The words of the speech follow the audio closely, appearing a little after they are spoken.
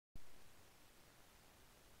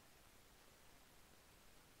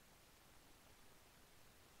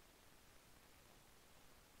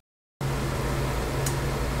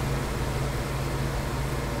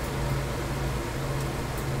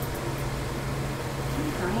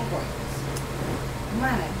Pringles. I'm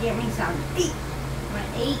gonna get me some eat. I'm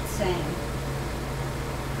gonna eat soon.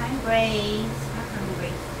 Hungry. I'm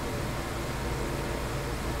hungry.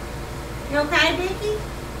 You okay, Vicky?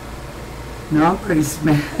 No, I'm pretty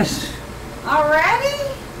smashed. Already?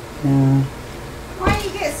 Yeah. Why do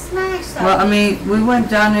you get smashed so Well, I bad? mean, we went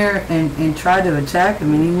down there and tried to attack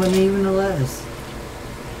him, and he wouldn't even let us.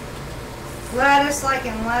 Lettuce, like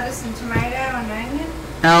in lettuce and tomato and onion?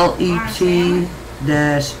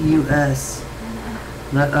 LET-US.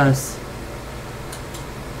 Let us.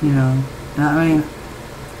 You know. I mean,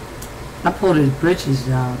 I pulled his britches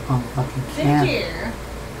down on fucking camp. Did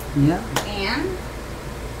you? Yeah. And?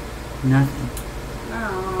 Nothing.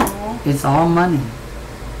 Oh. It's all money.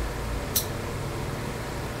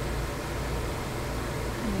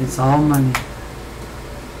 It's all money.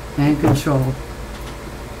 And control.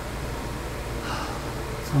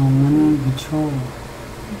 It's all money and control.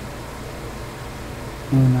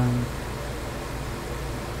 And,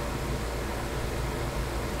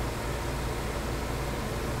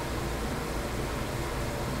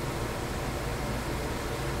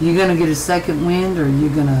 you gonna get a second wind, or you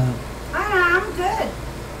gonna... I'm good.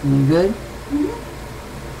 You good?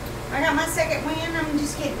 I got my second wind. I'm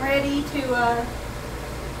just getting ready to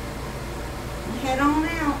head on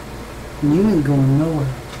out. You ain't going nowhere.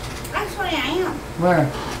 Actually, I am. Where?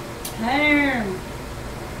 Home.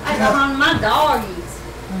 I go home to my doggies.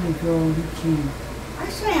 Honey, girl, you can't.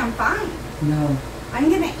 Actually, I'm fine. No. I'm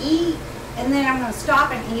gonna eat, and then I'm gonna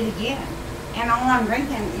stop and eat again. And all I'm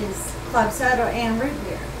drinking is club soda and root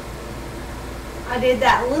beer. I did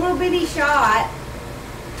that little bitty shot.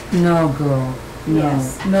 No, girl. No.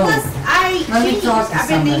 Yes. No. Plus, I Let me cheese. talk to I've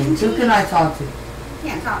been somebody. eating Who cheese. can I talk to?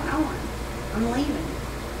 Can't talk to no one. I'm leaving.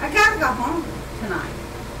 I gotta go home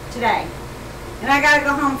today. And I gotta go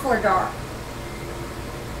home before dark.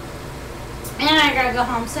 And I gotta go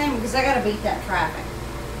home soon because I gotta beat that traffic.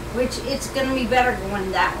 Which it's gonna be better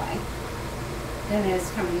going that way than it is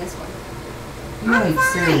coming this way. You I'm ain't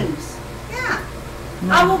fine. serious. Yeah. No.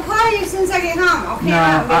 I will call you as soon as I get home. Okay, No,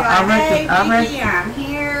 I'll be I like, reckon- I hey, Vicky, reckon- I'm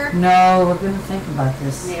here. No, we're gonna think about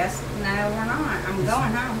this. Yes, no, we're not. I'm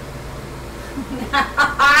going home.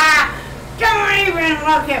 Don't even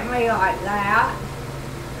look at me like that.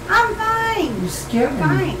 I'm fine. You're scaring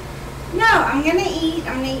I'm me. fine. No, I'm gonna eat.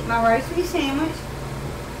 I'm gonna eat my roast beef sandwich.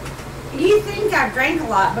 You think I've drank a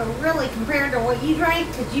lot, but really, compared to what you drank,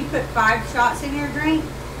 because you put 5 shots in your drink,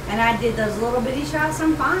 and I did those little bitty shots,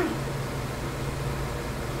 I'm fine.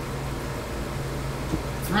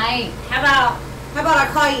 Hey, how about I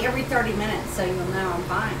call you every 30 minutes so you'll know I'm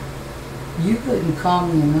fine? You couldn't call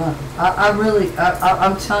me enough.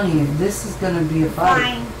 I'm telling you, this is gonna be a fight.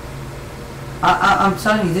 Fine. I'm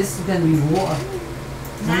telling you, this is gonna be war.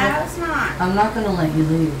 No, it's not. I'm not gonna let you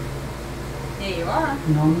leave. Yeah, you are.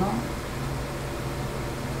 No, I'm not.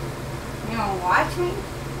 You wanna watch me?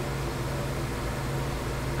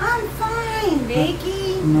 I'm fine,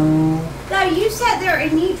 Vicky. No. No, you sat there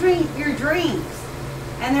and you drink your drinks.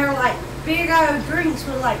 And they're like big old drinks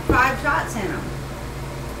with like 5 shots in them.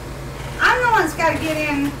 I'm the one that's got to get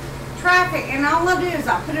in traffic, and all I'll do is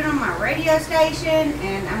I'll put it on my radio station,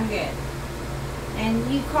 and I'm good. And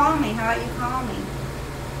you call me. How about you call me?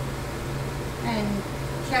 And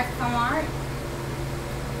check if I'm alright.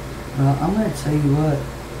 Well, I'm gonna tell you what.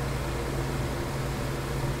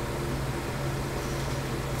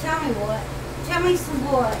 Tell me what. Tell me some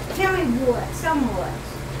what. Tell me what. Some what.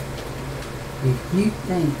 If you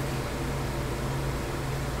think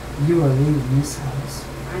you are leaving this house,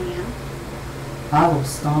 I am. I will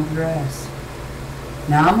stomp your ass.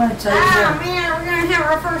 Now I'm gonna tell you Oh what. man, we're going to have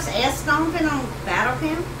our first ass stomping on Battle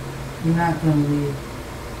Camp? You're not gonna leave.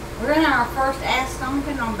 We're going to have our first ass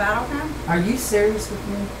stomping on Battle Camp? Are you serious with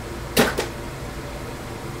me?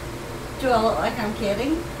 Do I look like I'm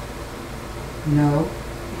kidding? No.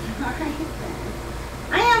 Alright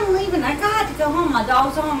then. I am leaving. I got to go home. My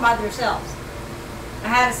dogs are home by themselves. I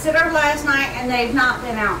had a sitter last night and they've not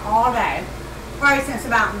been out all day. Probably since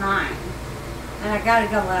about 9. And I got to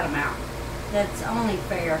go let them out. That's only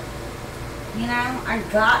fair. You know, I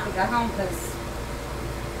got to go home because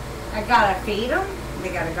I got to feed them. They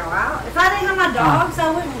got to go out. If I didn't have my dogs, I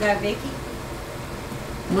wouldn't go, Vicky.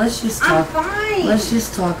 Let's just I'm talk. fine. Let's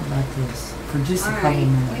just talk about this for just a All couple right.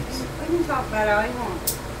 minutes. We can talk about it all you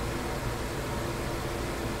want.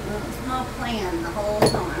 That was my plan the whole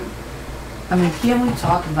time. I mean, can we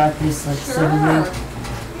talk about this like Sure. civilly?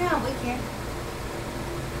 Yeah, we can.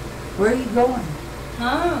 Where are you going?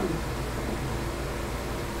 Home.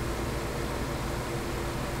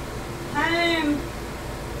 Home.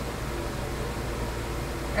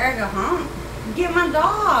 Gotta go home. Get my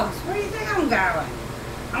dogs. Where do you think I'm going?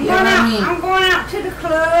 I'm Yeah, going I out. mean- I'm going out to the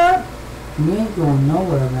club. You ain't going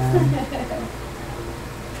nowhere, man.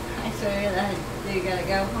 I said, you gotta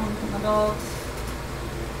go home to my dogs.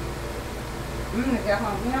 I'm gonna go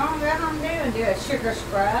home. You know what I'm going home and do a sugar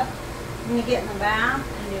scrub. I'm gonna get in the bath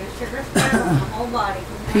and do a sugar scrub on my whole body.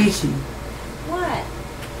 Peachy, What?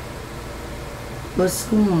 what's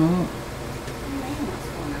going on? What do you mean, what's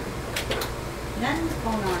going on? Nothing's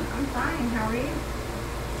going on. I'm fine. How are you?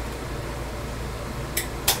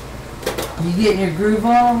 You getting your groove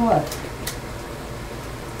on or what?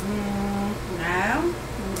 No.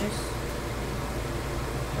 I'm just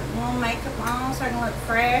putting a little makeup on so I can look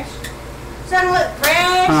fresh. So I can look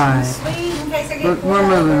fresh Alright. and sweet in case I get We're pulled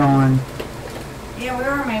moving over. on. Yeah, we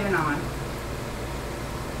were moving on.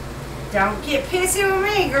 Don't get pissy with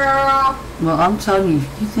me, girl. Well, I'm telling you,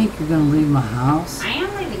 if you think you're gonna leave my house, I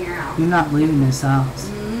am leaving your house. you're not leaving this house.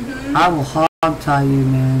 Mm-hmm. I will hog tie you,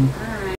 man. Alright.